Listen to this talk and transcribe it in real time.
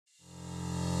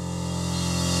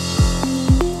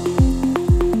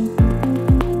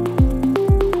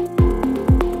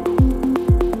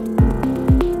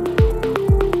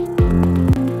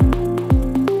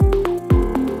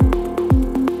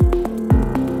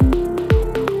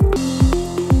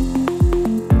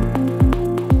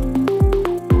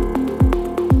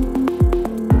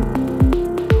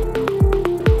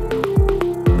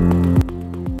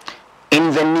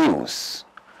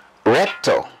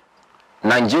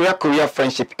Nigeria-Korea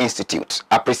Friendship Institute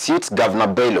appreciates Governor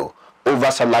Bello over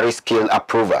salary scale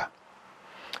approval.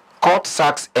 Court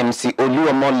sacks MC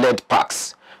OLUOMO-LED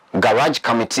Parks. Garage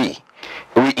Committee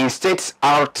reinstates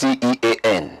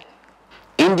RTEAN.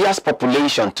 India's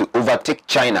population to overtake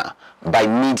China by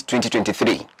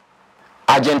mid-2023.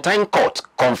 Argentine court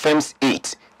confirms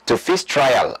 8 to face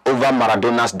trial over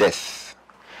Maradona's death.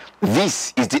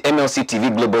 This is the MLC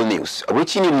TV Global News,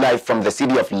 reaching you live from the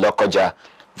city of Lokoja,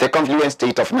 the confluent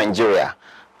state of Nigeria.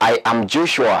 I am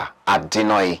Joshua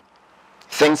Adinoy.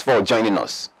 Thanks for joining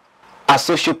us. A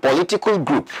socio-political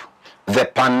group, the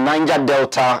Pan-Niger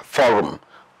Delta Forum,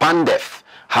 PANDEF,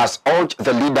 has urged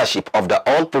the leadership of the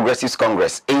All Progressives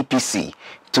Congress, APC,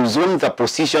 to zone the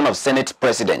position of Senate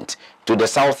President to the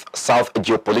South-South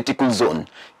geopolitical zone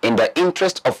in the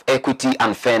interest of equity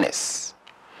and fairness.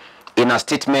 In a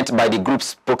statement by the group's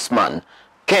spokesman,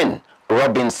 Ken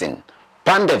Robinson,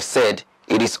 PANDEF said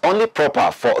it is only proper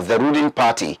for the ruling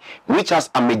party, which has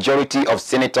a majority of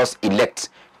senators-elect,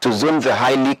 to zone the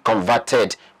highly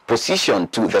converted position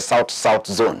to the South-South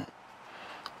zone.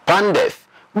 PANDEF,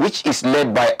 which is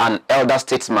led by an elder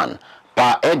statesman,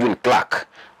 Pa Edwin Clark,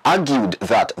 argued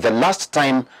that the last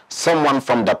time someone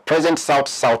from the present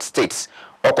South-South states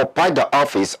occupied the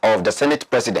office of the Senate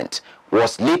President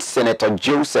was late Senator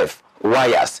Joseph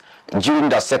Wayas during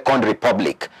the Second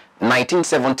Republic,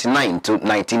 1979 to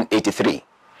 1983.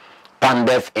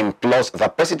 PANDEF implores the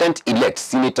President-elect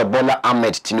Senator Bola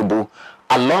Ahmed Tinubu,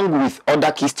 along with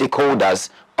other key stakeholders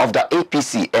of the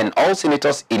APC and all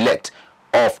senators-elect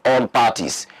of all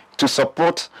parties, to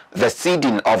support the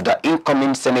ceding of the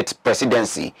incoming Senate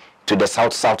presidency to the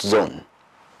South-South zone.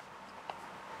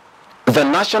 The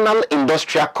National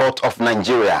Industrial Court of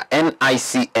Nigeria,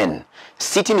 NICN,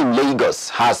 sitting in Lagos,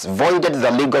 has voided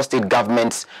the Lagos State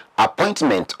government's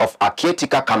appointment of a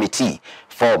caretaker committee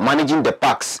for managing the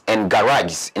parks and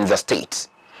garages in the state.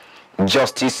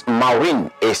 Justice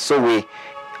Maureen Esowe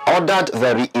ordered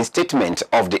the reinstatement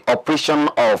of the operation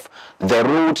of the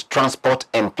Road Transport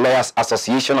Employers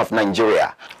Association of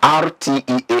Nigeria,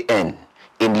 RTEAN,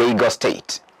 in Lagos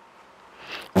State.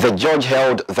 The judge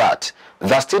held that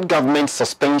the state government's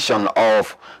suspension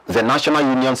of the national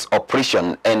union's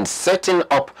operation and setting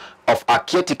up of a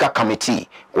caretaker committee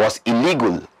was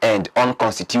illegal and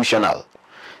unconstitutional.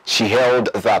 She held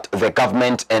that the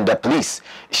government and the police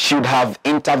should have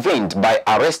intervened by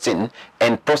arresting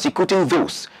and prosecuting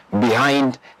those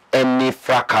behind any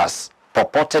fracas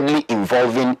purportedly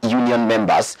involving union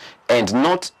members and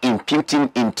not imputing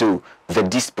into the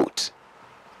dispute.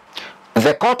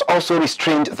 The court also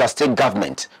restrained the state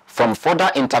government from further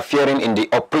interfering in the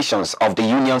operations of the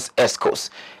union's ESCOs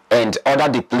and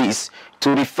ordered the police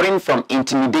to refrain from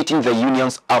intimidating the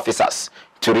union's officers,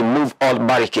 to remove all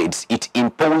barricades it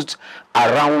imposed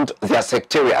around their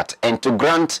secretariat, and to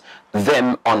grant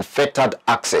them unfettered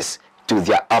access to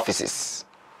their offices.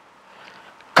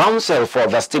 Counsel for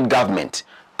the state government,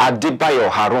 Adebayo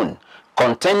Harun,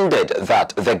 contended that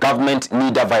the government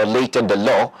neither violated the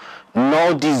law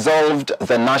nor dissolved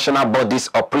the national body's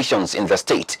operations in the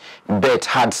state, but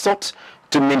had sought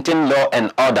to maintain law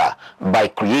and order by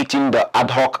creating the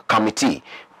ad hoc committee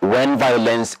when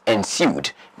violence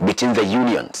ensued between the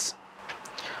unions.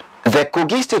 The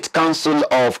Kogi State Council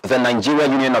of the Nigeria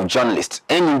Union of Journalists,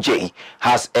 NUJ,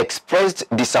 has expressed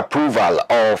disapproval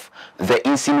of the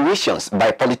insinuations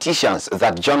by politicians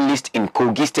that journalists in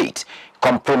Kogi State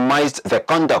compromised the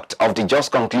conduct of the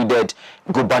just concluded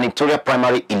gubernatorial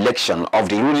primary election of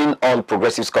the ruling All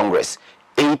Progressives Congress,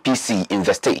 APC, in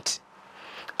the state.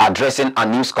 Addressing a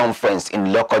news conference in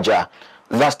Lokoja,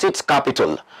 the state's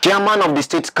capital, chairman of the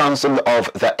State Council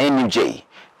of the NUJ,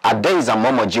 Adeiza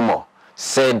Momojimo,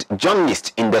 said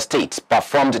journalists in the state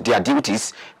performed their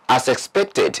duties as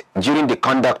expected during the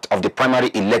conduct of the primary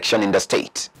election in the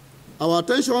state. Our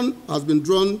attention has been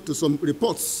drawn to some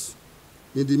reports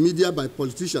in the media by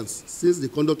politicians since the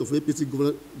conduct of APC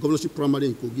governorship primary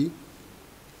in Kogi,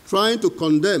 trying to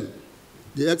condemn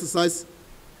the exercise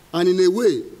and in a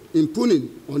way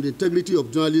impugning on the integrity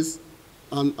of journalists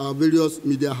and our various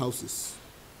media houses.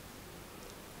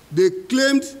 They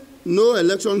claimed no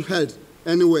election held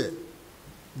anywhere,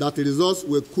 that the results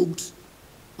were cooked,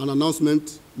 an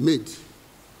announcement made.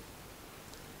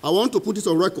 I want to put it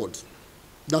on record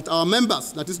that our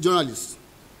members, that is journalists,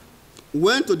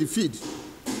 went to the field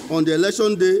on the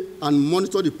election day and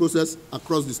monitored the process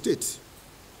across the state.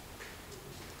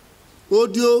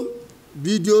 Audio,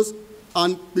 videos,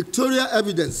 and pictorial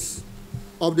evidence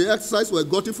of the exercise were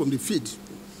gotten from the field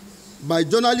by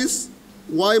journalists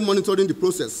while monitoring the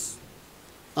process,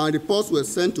 and reports were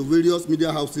sent to various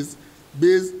media houses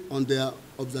based on their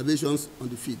observations on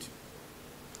the field.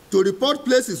 to report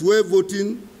places where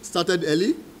voting started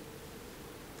early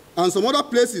and some other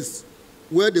places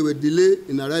where there were delay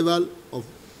in arrival of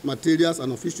materials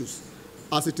and officials,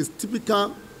 as it is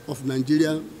typical of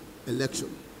Nigerian election.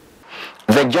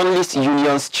 The Journalists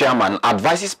Union's chairman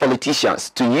advises politicians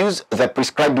to use the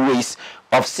prescribed ways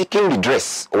of seeking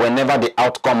redress whenever the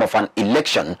outcome of an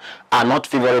election are not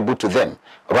favorable to them,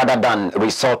 rather than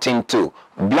resorting to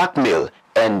blackmail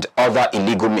and other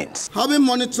illegal means. Having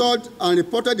monitored and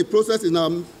reported the process in our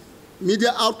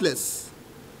media outlets,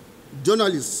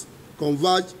 journalists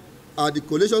converged at the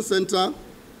Collation Center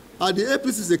at the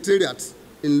APC Secretariat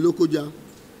in Lokoja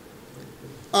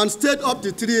and stayed up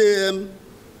to 3 a.m.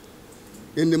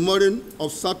 in the morning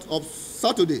of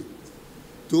Saturday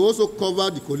to also cover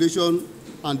the collation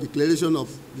and declaration of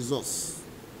results.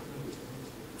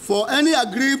 For any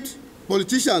aggrieved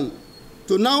politician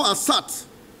to now assert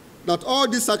that all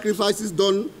these sacrifices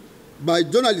done by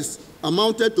journalists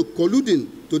amounted to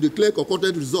colluding to declare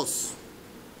concocted results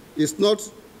is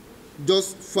not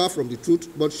just far from the truth,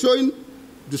 but showing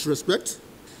disrespect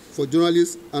for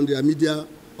journalists and their media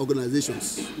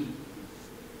organizations.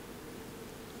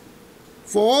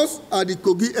 For us at the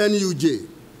Kogi NUJ,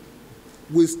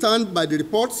 we stand by the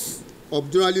reports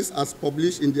of journalists as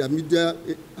published in their media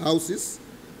houses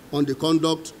on the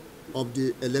conduct of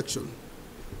the election.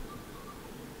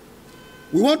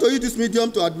 We want to use this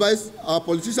medium to advise our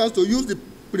politicians to use the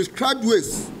prescribed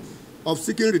ways of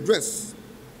seeking redress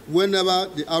whenever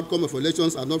the outcome of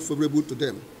elections are not favorable to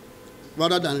them,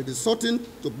 rather than resorting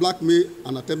to blackmail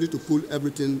and attempting to pull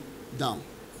everything down.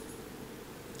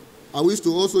 I wish to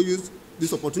also use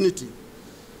this opportunity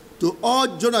to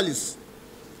urge journalists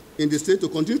in the state to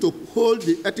continue to hold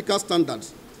the ethical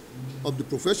standards of the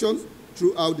profession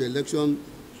throughout the election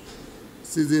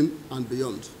season and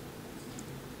beyond.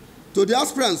 To the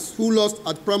aspirants who lost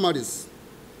at primaries,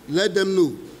 let them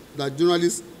know that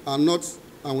journalists are not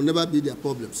and will never be their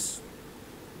problems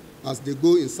as they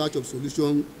go in search of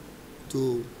solution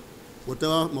to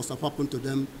whatever must have happened to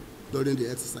them during the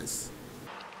exercise.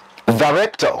 The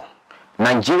rector,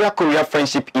 Nigeria-Korea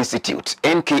Friendship Institute,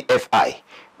 NKFI,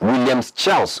 Williams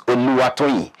Charles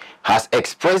Oluwatoyin, has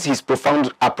expressed his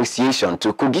profound appreciation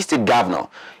to Kogi State Governor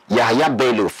Yahaya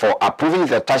Bello for approving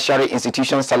the tertiary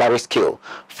institution salary scale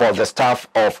for the staff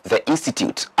of the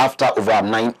institute after over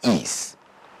 9 years.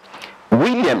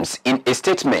 Williams, in a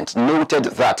statement, noted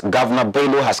that Governor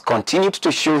Bello has continued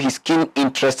to show his keen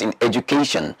interest in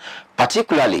education,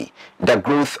 particularly the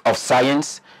growth of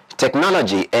science,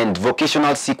 technology, and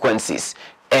vocational sequences,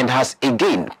 and has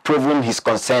again proven his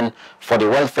concern for the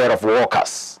welfare of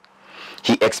workers.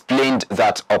 He explained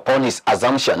that upon his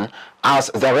assumption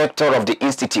as the rector of the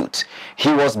institute,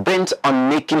 he was bent on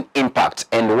making impact,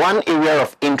 and one area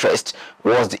of interest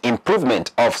was the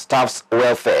improvement of staff's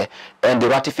welfare and the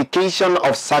ratification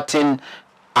of certain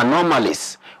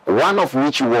anomalies, one of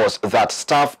which was that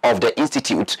staff of the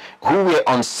institute who were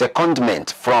on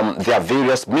secondment from their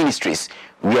various ministries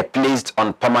were placed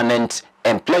on permanent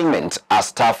employment as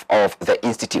staff of the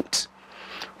institute.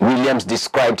 Williams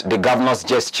described the governor's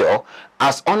gesture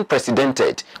as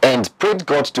unprecedented and prayed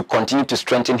God to continue to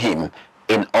strengthen him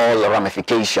in all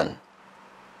ramifications.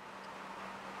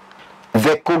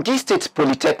 The Kogi State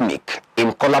Polytechnic,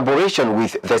 in collaboration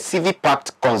with the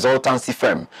Civipact consultancy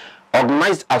firm,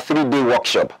 organized a 3-day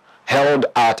workshop held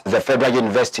at the Federal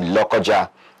University Lokoja,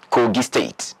 Kogi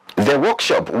State. The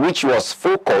workshop, which was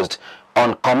focused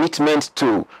on commitment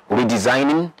to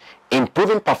redesigning,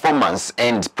 improving performance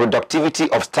and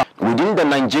productivity of staff within the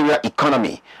Nigeria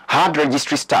economy, had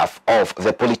registry staff of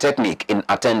the Polytechnic in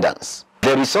attendance.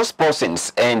 The resource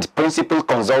persons and principal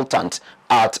consultant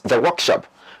at the workshop,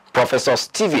 Professor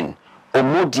Stephen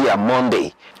Omodia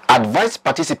Monday, advised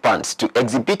participants to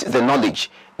exhibit the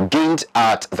knowledge gained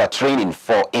at the training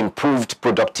for improved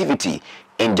productivity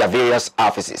in their various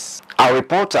offices. Our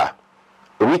reporter,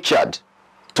 Richard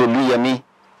Toluyemi,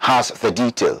 has the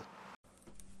detail.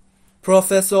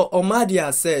 Professor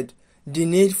Omadia said the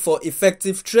need for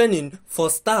effective training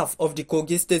for staff of the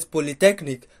Kogi State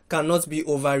Polytechnic cannot be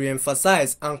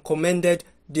overemphasized and commended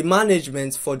the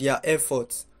management for their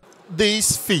efforts.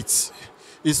 This feat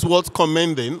is worth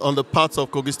commending on the part of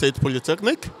Kogi State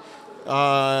Polytechnic.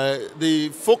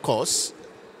 The focus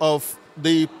of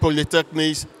the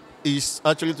Polytechnic is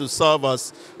actually to serve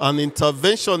as an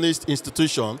interventionist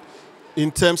institution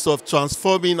in terms of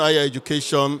transforming higher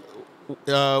education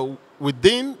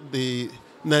within the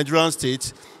Nigerian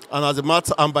state and as a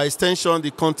matter, and by extension,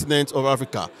 the continent of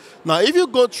Africa. Now, if you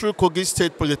go through Kogi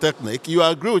State Polytechnic, you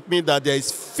agree with me that there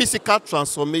is physical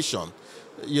transformation,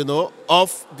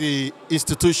 of the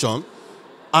institution,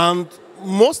 and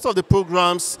most of the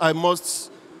programs, I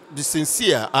must be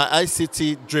sincere and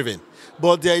ICT driven.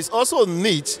 But there is also a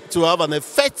need to have an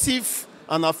effective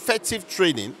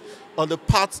training on the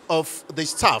part of the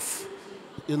staff,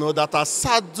 that are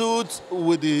saddled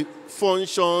with the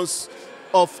functions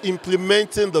of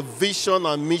implementing the vision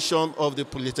and mission of the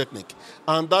Polytechnic.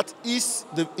 And that is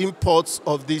the import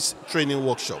of this training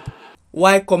workshop.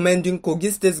 While commending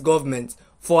Kogi State government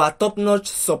for a top-notch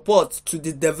support to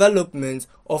the development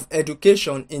of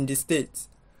education in the state,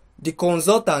 the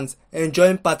consultants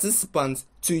enjoined participants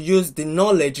to use the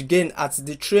knowledge gained at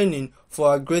the training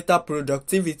for a greater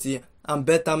productivity and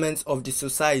betterment of the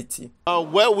society.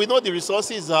 Well, we know the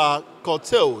resources are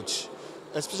curtailed,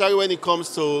 especially when it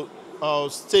comes to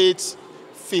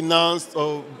state-financed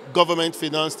or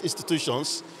government-financed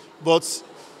institutions. But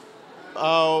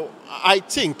I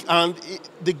think, and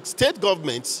the state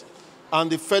government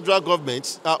and the federal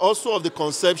government are also of the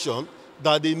conception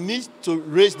that they need to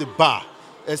raise the bar,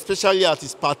 especially as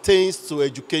it pertains to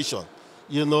education,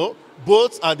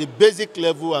 both at the basic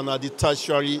level and at the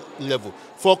tertiary level.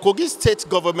 For Kogi State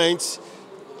government,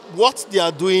 what they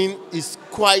are doing is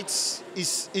quite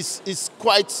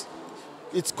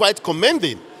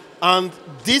commending, and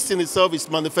this in itself is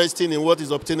manifesting in what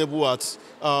is obtainable at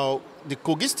the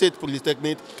Kogi State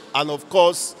Polytechnic and, of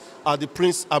course, at the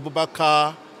Prince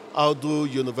Abubakar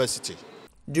Audu University.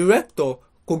 The rector,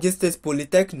 Kogi State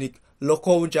Polytechnic,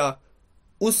 Lokoja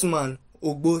Usman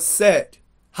Ogbo, said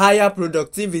higher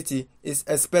productivity is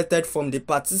expected from the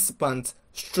participants,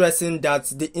 stressing that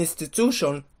the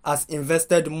institution has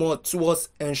invested more towards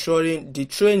ensuring the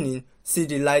training see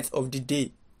the light of the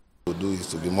day. To do is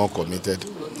to be more committed,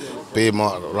 pay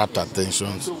more rapt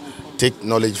attention, take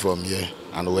knowledge from here,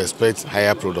 and we expect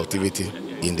higher productivity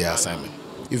in their assignment.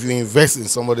 If you invest in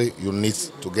somebody, you need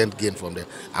to get gain from them.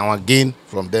 Our gain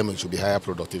from them, it should be higher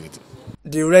productivity.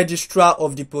 The registrar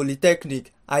of the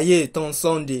Polytechnic, Ayeton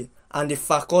Sunday, and the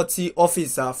faculty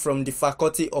officer from the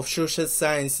Faculty of Social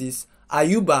Sciences,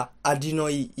 Ayuba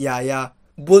Adinoyi Yaya,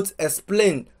 both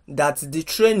explained that the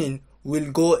training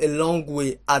will go a long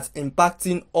way at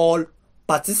impacting all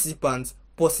participants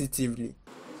positively.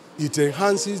 It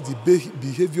enhances the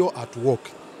behavior at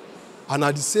work, and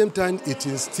at the same time it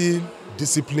instills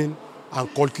discipline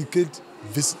and cultivate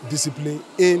this discipline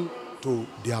into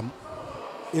them.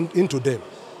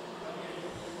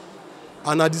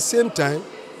 And at the same time,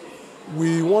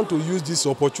 we want to use this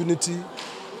opportunity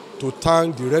to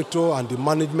thank the rector and the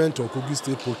management of Kogi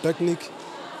State Polytechnic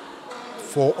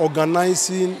for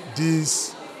organizing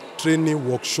this training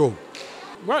workshop.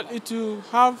 Well, it will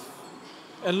have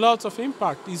a lot of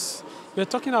impact. We're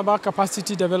talking about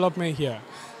capacity development here.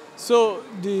 So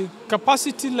the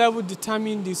capacity level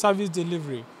determines the service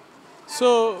delivery.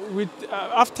 So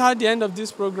after the end of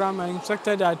this program, I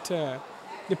expected that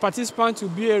the participants will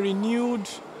be a renewed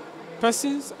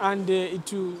persons, and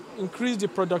it will increase the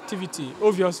productivity,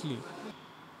 obviously.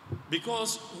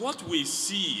 Because what we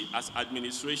see as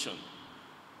administration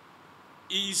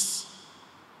is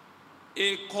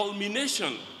a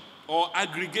culmination or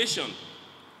aggregation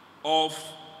of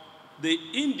the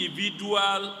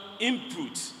individual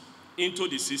input into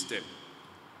the system.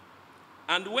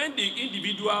 And when the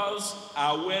individuals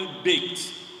are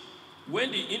well-baked,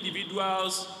 when the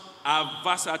individuals are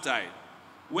versatile,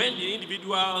 when the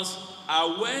individuals are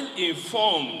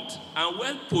well-informed and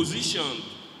well-positioned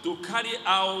to carry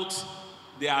out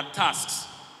their tasks,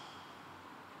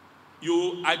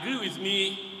 you agree with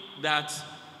me that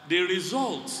the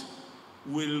result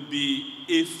will be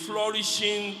a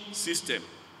flourishing system.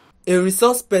 A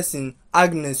resource person,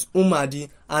 Agnes Umadi,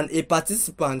 and a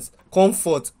participant,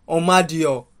 Comfort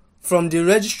Omadio, from the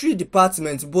registry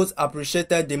department both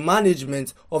appreciated the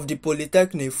management of the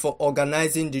Polytechnic for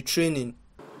organizing the training.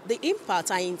 The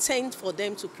impact I intend for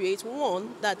them to create,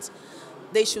 one, that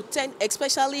they should tend,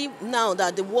 especially now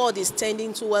that the world is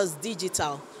tending towards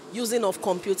digital, using of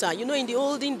computer. In the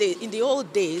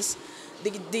old days,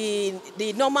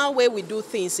 the normal way we do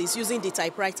things is using the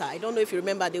typewriter. I don't know if you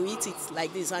remember, they will hit it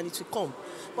like this and it will come.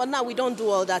 But now we don't do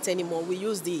all that anymore. We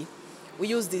use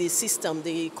the system,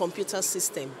 the computer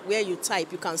system, where you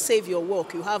type, you can save your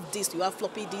work, you have disk, you have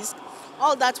floppy disk.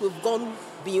 All that, we've gone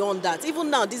beyond that. Even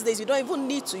now, these days, you don't even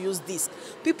need to use disk.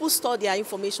 People store their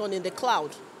information in the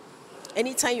cloud.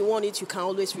 Anytime you want it, you can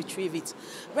always retrieve it.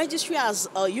 Registry as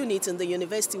a unit in the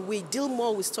university, we deal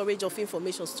more with storage of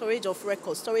information, storage of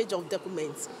records, storage of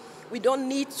documents. We don't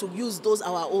need to use those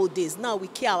our old days. Now we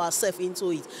care ourselves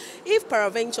into it. If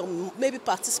peradventure, maybe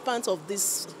participants of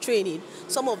this training,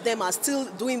 some of them are still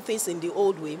doing things in the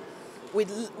old way,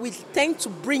 we tend to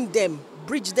bridge them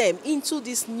into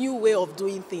this new way of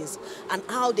doing things and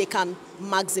how they can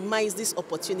maximize this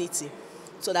opportunity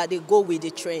so that they go with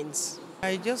the trends.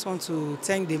 I just want to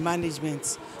thank the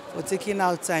management for taking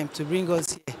out time to bring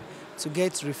us here to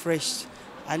get refreshed.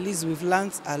 At least we've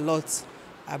learned a lot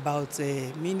about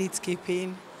minute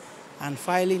keeping and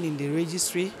filing in the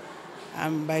registry.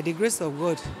 And by the grace of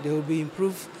God, there will be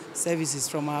improved services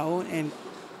from our own end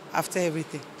after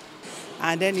everything.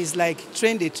 And then it's like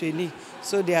train the trainee.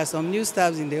 So there are some new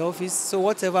staffs in the office. So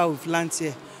whatever we've learned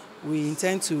here, we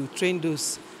intend to train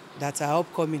those that are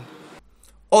upcoming.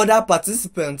 Other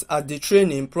participants at the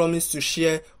training promised to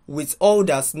share with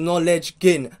others knowledge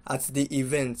gained at the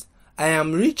event. I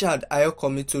am Richard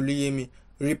Ayokomitoluyemi,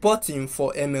 reporting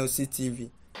for MLC TV.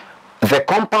 The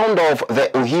compound of the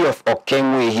Ohi of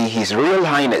Okenwehi, His Royal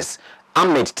Highness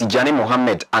Ahmed Tijani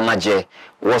Mohammed Anaje,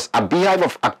 was a beehive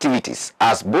of activities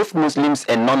as both Muslims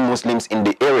and non-Muslims in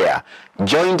the area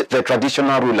joined the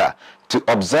traditional ruler to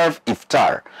observe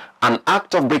Iftar, an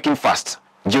act of breaking fast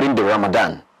during the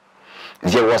Ramadan.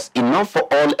 There was enough for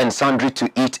all and sundry to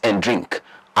eat and drink,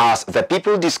 as the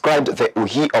people described the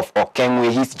Ohi of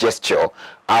Okenwehi's gesture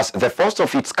as the first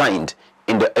of its kind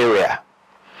in the area.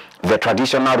 The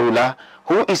traditional ruler,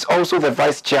 who is also the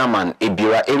vice chairman,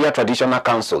 Ibira Area Traditional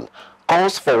Council,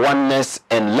 calls for oneness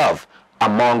and love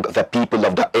among the people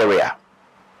of the area.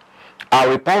 Our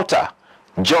reporter,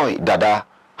 Joy Dada,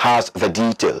 has the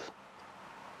detail.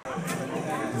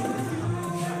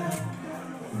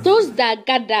 Those that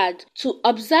gathered to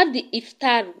observe the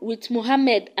Iftar with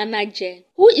Mohammed Anaje,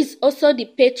 who is also the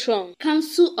patron,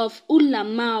 Council of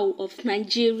Ulama of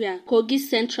Nigeria, Kogi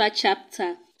Central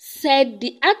Chapter, said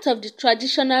the act of the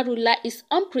traditional ruler is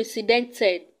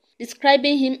unprecedented,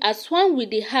 describing him as one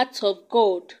with the heart of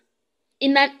God.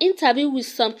 In an interview with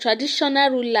some traditional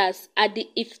rulers at the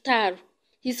Iftar,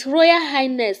 His Royal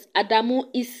Highness Adamu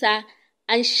Isa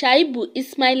and Shaibu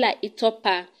Ismaila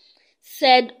Itopa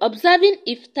said observing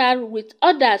Iftar with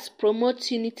others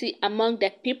promotes unity among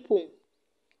the people.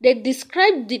 They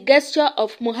described the gesture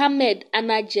of Mohammed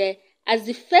Anaje as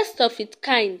the first of its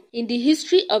kind in the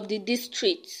history of the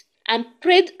district and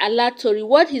prayed Allah to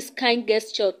reward his kind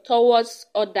gesture towards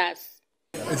others.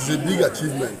 It's a big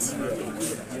achievement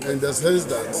in the sense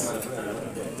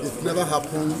that it never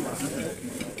happened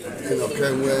in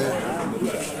Okenwe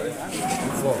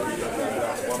before.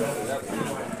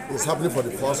 It's happening for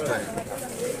the first time.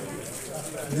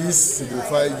 This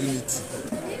signifies unity.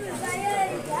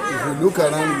 If you look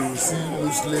around, you will see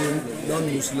Muslim,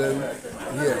 non-Muslim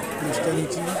here,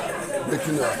 Christianity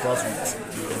breaking our fast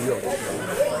with Europe.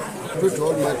 Pray to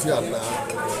Almighty Allah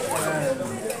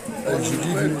and should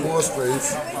give him more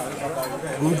strength,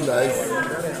 good life,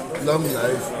 long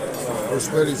life,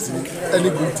 prosperity, any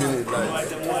good thing in life.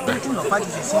 Breaking of fight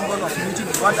is a symbol of unity,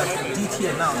 the one that we did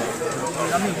here now.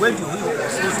 I mean, when you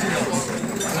was hosting us,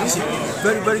 it's a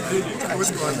very, very great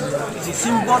achievement. It's a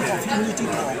symbol of unity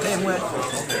for Okenwe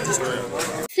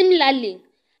district. Similarly,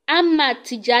 Ahmad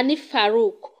Tijani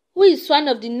Farouk, who is one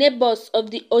of the neighbors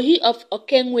of the Ohi of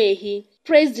Okenwehi,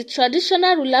 praised the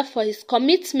traditional ruler for his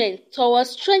commitment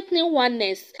towards strengthening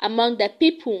oneness among the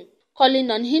people,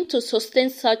 calling on him to sustain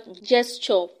such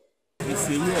gesture. It's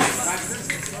a way of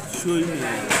showing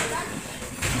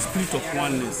the spirit of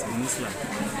oneness in Islam,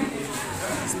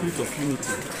 the spirit of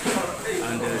unity,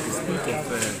 and the spirit of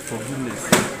forgiveness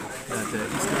that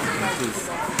Islam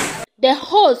portrays. The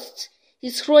host,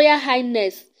 His Royal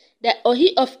Highness, the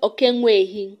Ohi of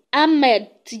Okenwehi, Ahmed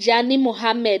Tijani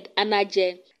Mohammed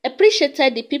Anaje,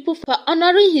 appreciated the people for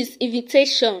honoring his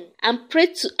invitation and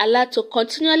prayed to Allah to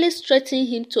continually strengthen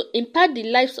him to impact the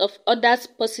lives of others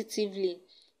positively.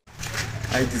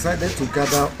 I decided to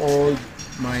gather all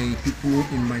my people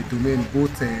in my domain,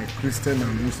 both Christian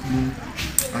and Muslim,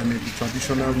 and the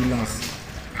traditional rulers,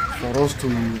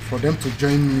 for them to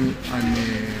join me and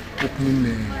opening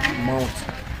the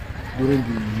mouth during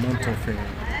the month of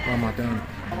Ramadan.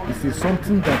 This is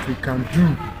something that we can do,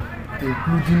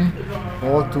 including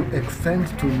or to extend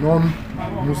to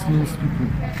non-Muslim people.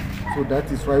 So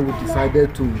that is why we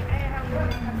decided to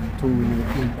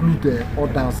include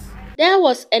others. There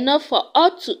was enough for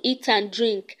all to eat and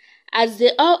drink, as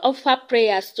they all offer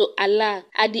prayers to Allah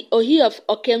at the Ohi of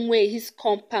Okenwe, his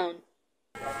compound.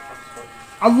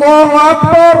 Allahu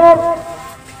Akbar!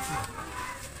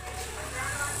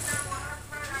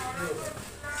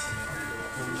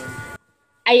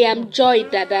 I am Joy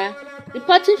Dada,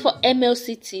 reporting for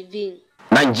MLC TV.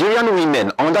 Nigerian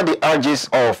women, under the urges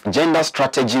of Gender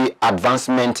Strategy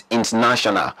Advancement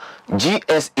International,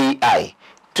 GSAI,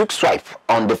 took strife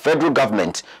on the federal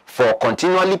government for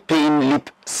continually paying lip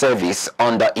service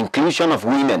on the inclusion of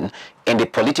women in the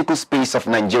political space of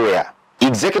Nigeria.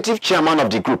 Executive chairman of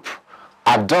the group,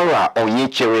 Adora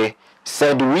Oyechere,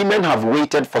 said women have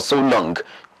waited for so long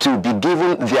to be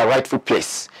given their rightful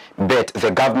place, but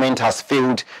the government has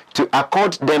failed to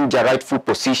accord them their rightful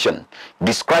position,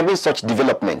 describing such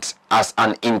development as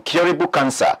an incurable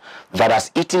cancer that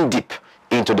has eaten deep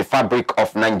into the fabric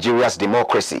of Nigeria's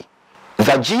democracy. The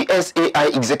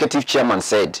GSAI executive chairman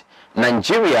said,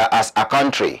 Nigeria as a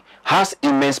country has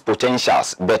immense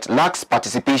potentials but lacks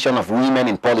participation of women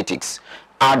in politics,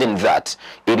 adding that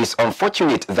it is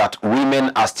unfortunate that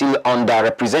women are still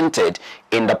underrepresented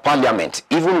in the parliament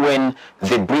even when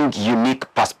they bring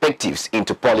unique perspectives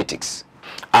into politics.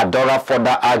 Adora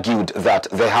further argued that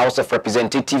the House of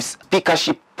Representatives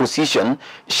speakership position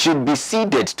should be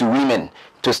ceded to women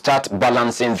to start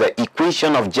balancing the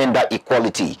equation of gender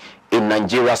equality in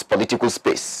Nigeria's political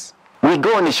space. We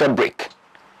go on a short break.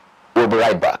 We'll be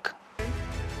right back.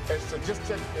 As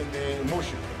suggested in the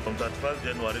motion. From 31st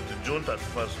January to June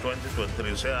 31st,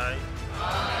 2023, say aye.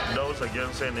 Aye. Those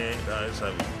against say nay, the ayes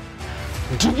have it.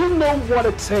 Do you know what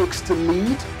it takes to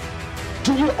lead?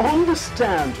 Do you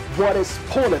understand what is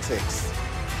politics?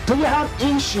 Do you have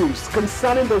issues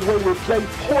concerning the way we play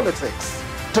politics?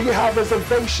 Do you have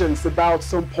reservations about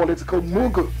some political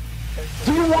mugu?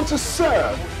 Do you want to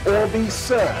serve or be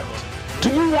served? Do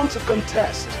you want to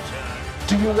contest?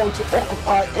 Do you want to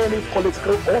occupy any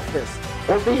political office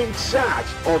or be in charge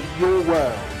of your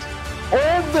world?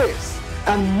 All this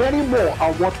and many more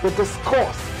are what we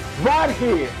discuss right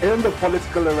here in the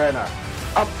political arena.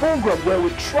 A program where we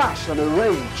trash and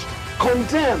arrange,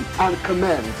 condemn and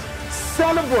commend,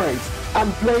 celebrate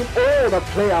and blame all that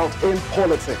play out in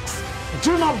politics.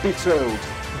 Do not be told.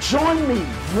 Join me,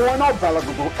 Warner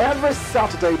Balagogo, every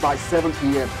Saturday by 7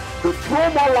 p.m. to throw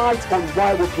more light on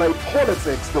why we play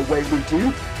politics the way we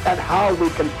do and how we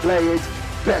can play it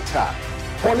better.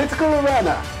 Political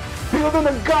Arena, building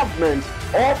a government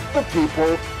of the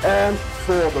people and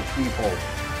for the people.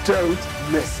 Don't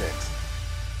miss it.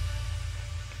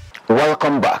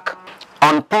 Welcome back.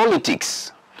 On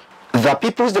politics, the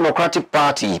People's Democratic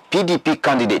Party PDP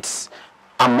candidates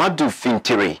Amadou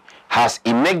Fintiri has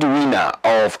emerged winner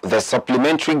of the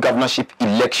supplementary governorship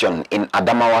election in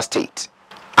Adamawa State.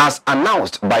 As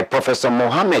announced by Professor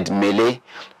Mohammed Mele,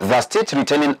 the state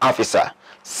returning officer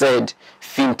said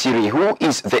Fintiri, who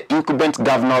is the incumbent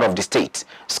governor of the state,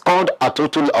 scored a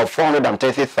total of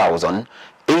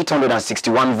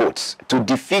 430,861 votes to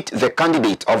defeat the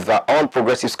candidate of the All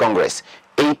Progressives Congress,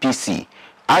 APC,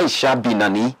 Aisha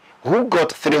Binani, who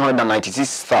got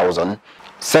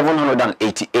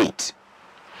 396,788.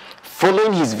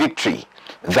 Following his victory,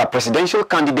 the presidential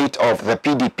candidate of the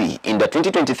PDP in the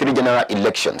 2023 general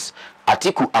elections,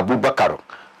 Atiku Abubakar,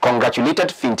 congratulated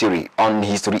Fintiri on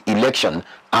his re-election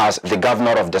as the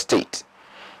governor of the state.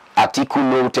 Atiku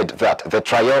noted that the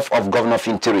triumph of Governor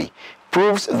Fintiri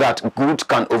proves that good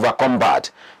can overcome bad,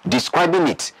 describing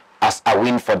it as a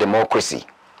win for democracy.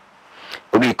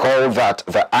 Recall that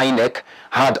the INEC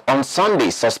had on Sunday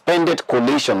suspended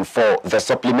collation for the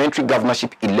supplementary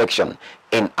governorship election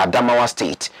in Adamawa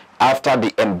State after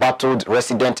the embattled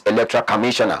resident electoral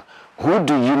commissioner, Hudu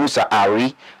Yunusa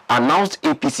Ari, announced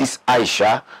APC's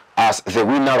Aisha as the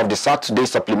winner of the Saturday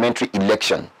supplementary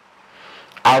election.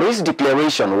 Ari's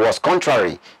declaration was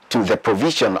contrary to the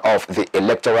provision of the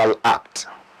Electoral Act.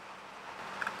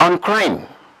 On crime,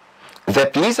 the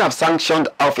police have sanctioned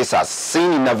officers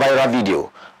seen in a viral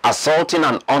video assaulting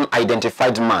an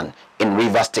unidentified man in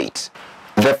Rivers State.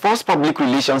 The first public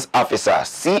relations officer,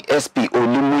 CSP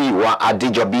Olumuyiwa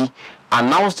Adejobi,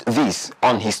 announced this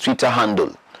on his Twitter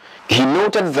handle. He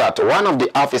noted that one of the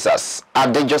officers,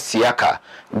 Adejo Siaka,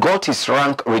 got his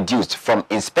rank reduced from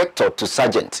inspector to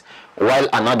sergeant, while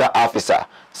another officer,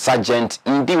 Sergeant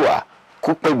Ndiwa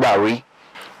Kupegbari,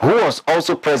 who was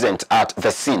also present at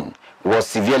the scene, was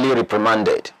severely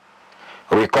reprimanded.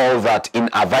 Recall that in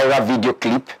a viral video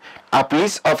clip, a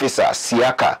police officer,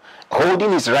 Siaka,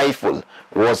 holding his rifle,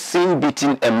 was seen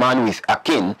beating a man with a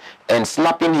cane and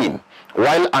slapping him,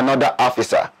 while another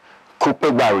officer,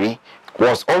 Kupegbari,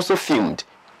 was also filmed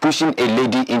pushing a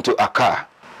lady into a car.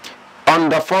 On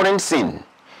the foreign scene,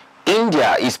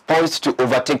 India is poised to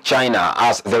overtake China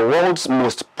as the world's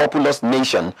most populous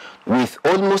nation with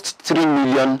almost 3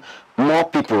 million more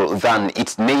people than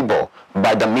its neighbor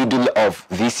by the middle of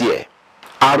this year.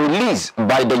 A release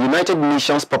by the United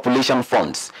Nations Population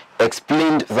Funds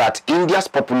explained that India's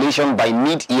population by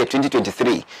mid-year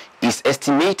 2023 is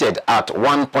estimated at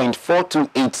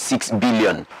 1.4286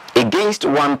 billion against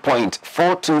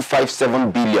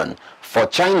 1.4257 billion for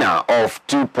China of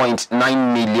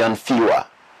 2.9 million fewer.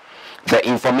 The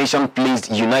information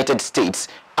placed United States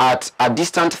at a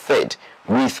distant third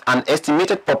with an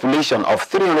estimated population of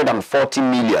 340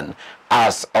 million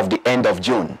as of the end of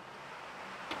June.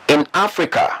 In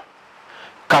Africa,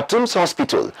 Khartoum's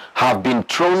hospital have been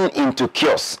thrown into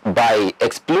chaos by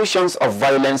explosions of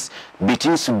violence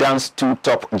between Sudan's two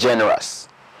top generals.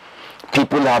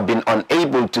 People have been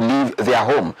unable to leave their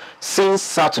home since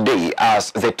Saturday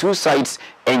as the two sides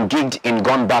engaged in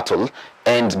gun battle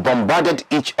and bombarded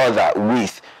each other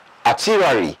with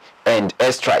artillery and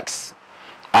airstrikes.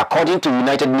 According to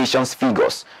United Nations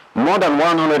figures, more than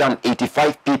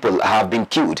 185 people have been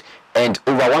killed and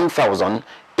over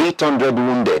 1,800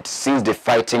 wounded since the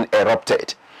fighting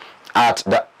erupted. At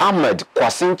the Ahmed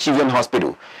Qasim Children's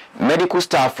Hospital, medical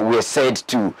staff were said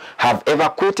to have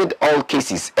evacuated all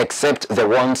cases except the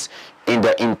ones in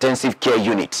the intensive care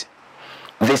unit.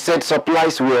 They said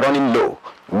supplies were running low,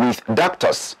 with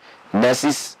doctors,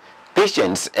 nurses,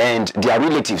 patients and their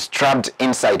relatives trapped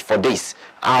inside for days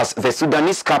as the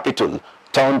Sudanese capital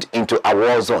turned into a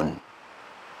war zone.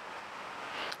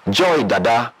 Joy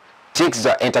Dada takes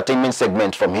the entertainment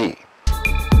segment from here.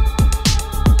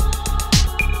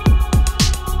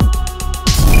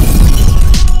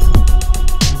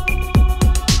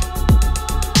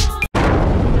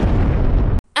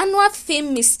 Annual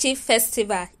Film Mischief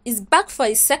Festival is back for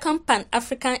its second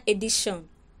Pan-African edition.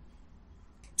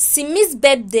 Simi's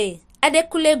birthday,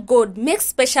 Adekule Gold makes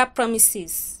special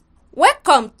promises.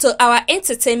 Welcome to our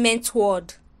entertainment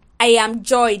world. I am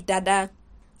Joy Dada.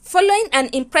 Following an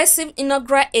impressive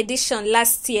inaugural edition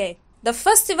last year, the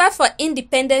Festival for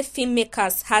Independent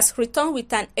Filmmakers has returned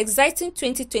with an exciting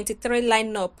 2023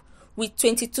 lineup with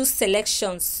 22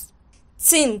 selections.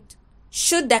 Themed,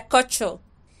 Shoot the Culture.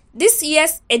 This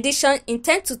year's edition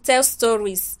intends to tell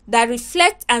stories that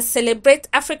reflect and celebrate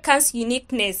Africa's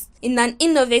uniqueness in an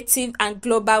innovative and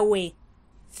global way.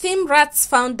 FilmRats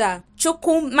founder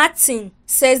Chukwu Martin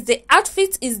says the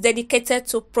outfit is dedicated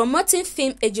to promoting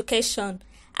film education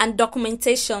and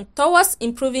documentation towards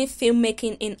improving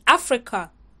filmmaking in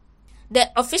Africa. The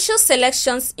official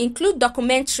selections include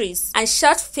documentaries and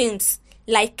short films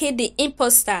like The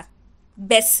Imposter,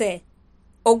 Bese,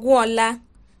 Ogwola,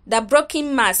 The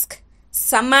Broken Mask,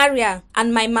 Samaria,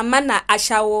 and My Mama Na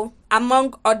Ashawo,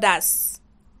 among others.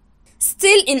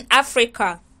 Still in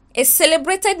Africa, a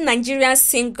celebrated Nigerian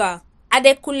singer,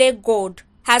 Adekule Gold,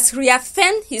 has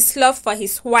reaffirmed his love for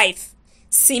his wife,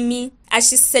 Simi, as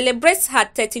she celebrates her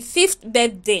 35th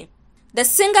birthday. The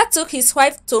singer took his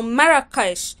wife to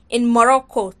Marrakesh in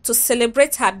Morocco to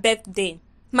celebrate her birthday.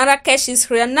 Marrakesh is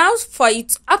renowned for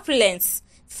its opulence,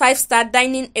 5-star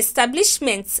dining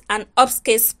establishments, and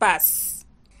upscale spas.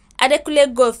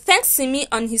 Adekule Gold thanked Simi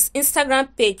on his Instagram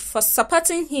page for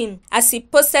supporting him as he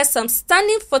posted some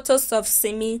stunning photos of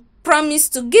Simi,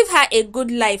 promised to give her a good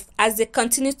life as they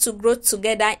continue to grow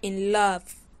together in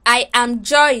love. I am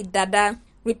Joy Dada,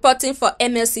 reporting for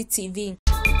MLC TV.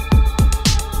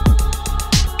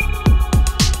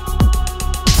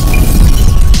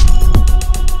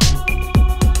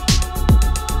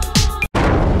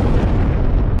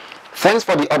 Thanks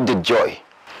for the update, Joy.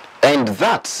 And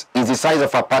that is the size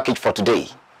of our package for today.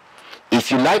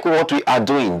 If you like what we are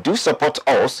doing, do support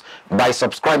us by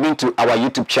subscribing to our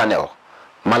YouTube channel,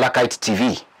 Malachite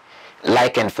TV.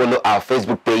 Like and follow our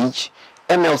Facebook page,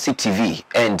 MLC TV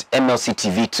and MLC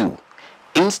TV 2.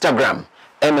 Instagram,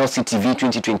 MLC TV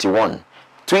 2021.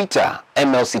 Twitter,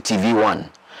 MLC TV 1.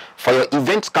 For your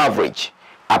event coverage,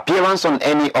 appearance on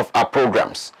any of our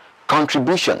programs,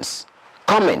 contributions,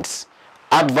 comments,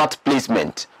 advert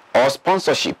placement, or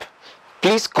sponsorship,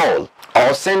 please call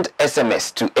or send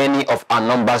SMS to any of our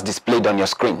numbers displayed on your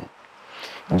screen.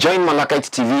 Join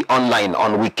Malachite TV online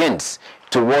on weekends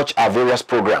to watch our various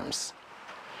programs.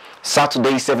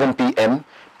 Saturday 7 p.m.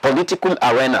 Political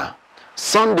Arena,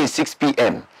 Sunday 6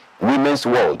 p.m. Women's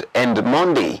World, and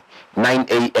Monday 9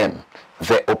 a.m.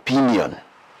 The Opinion.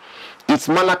 It's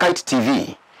Malachite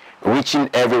TV, reaching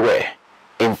everywhere,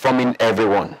 informing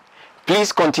everyone.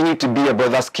 Please continue to be a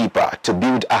brother's keeper to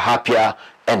build a happier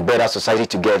and better society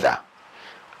together.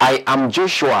 I am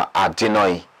Joshua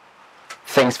Adenoy.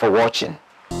 Thanks for watching.